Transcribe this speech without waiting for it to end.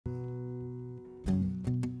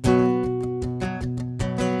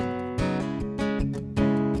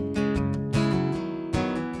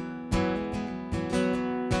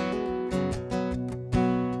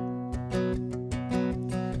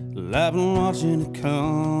Well, I've been watching it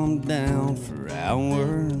come down for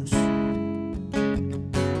hours.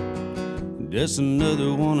 Just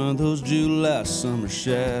another one of those July summer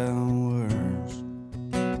showers.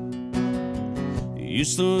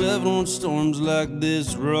 Used to love it when storms like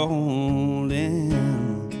this rolled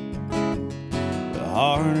in. The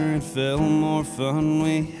harder it fell, the more fun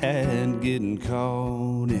we had getting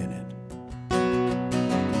caught in it.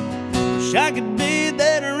 Wish I could be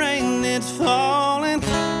that rain that's falling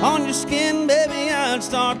on your skin, baby, I'd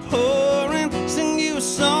start pouring. Sing you a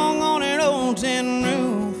song on an old tin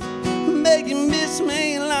roof, make you miss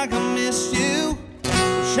me like I miss you.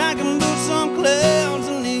 Wish I could move some clouds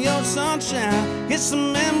into your sunshine, get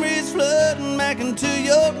some memories flooding back into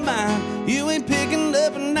your mind. You ain't picking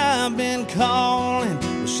up and I've been calling.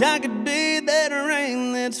 Wish I could be that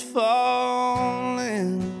rain that's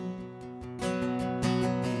falling.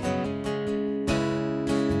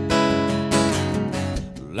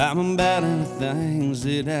 Well, I'm about out of things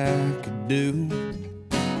that I could do.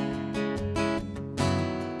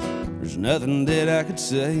 There's nothing that I could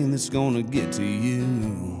say that's gonna get to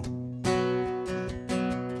you.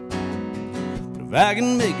 But if I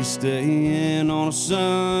can make you stay in on a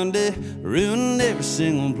Sunday, ruin every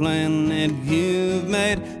single plan that you've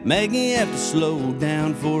made, make you have to slow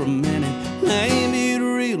down for a minute, maybe you'd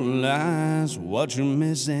realize what you're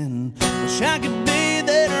missing. Wish I could be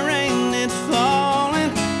that rain that's falling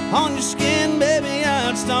on your skin, baby,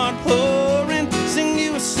 I'd start pouring. Sing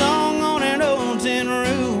you a song on an old tin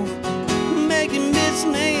roof, make you miss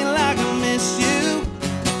me like I miss you.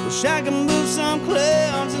 Wish I could move some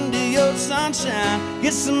clouds into your sunshine,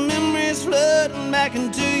 get some memories flooding back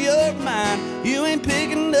into your mind. You ain't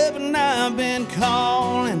picking up and I've been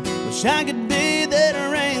calling. Wish I could be that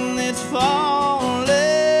rain that's falling.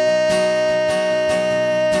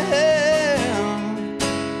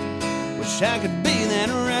 Wish I could be that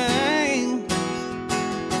rain.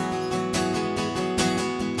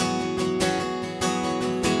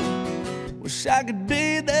 Wish I could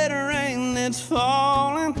be that rain that's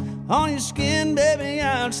falling on your skin, baby,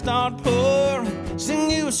 I'd start pouring. Sing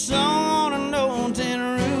you a song on an old tin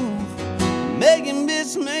roof, make you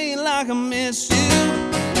miss me like I miss you.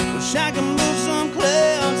 Wish I could move some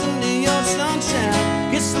clouds into your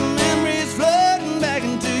sunshine, get some memories flooding back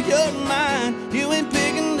into your mind. You ain't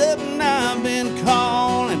picking up and I've been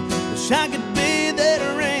calling. Wish I could be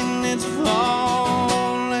that rain that's falling.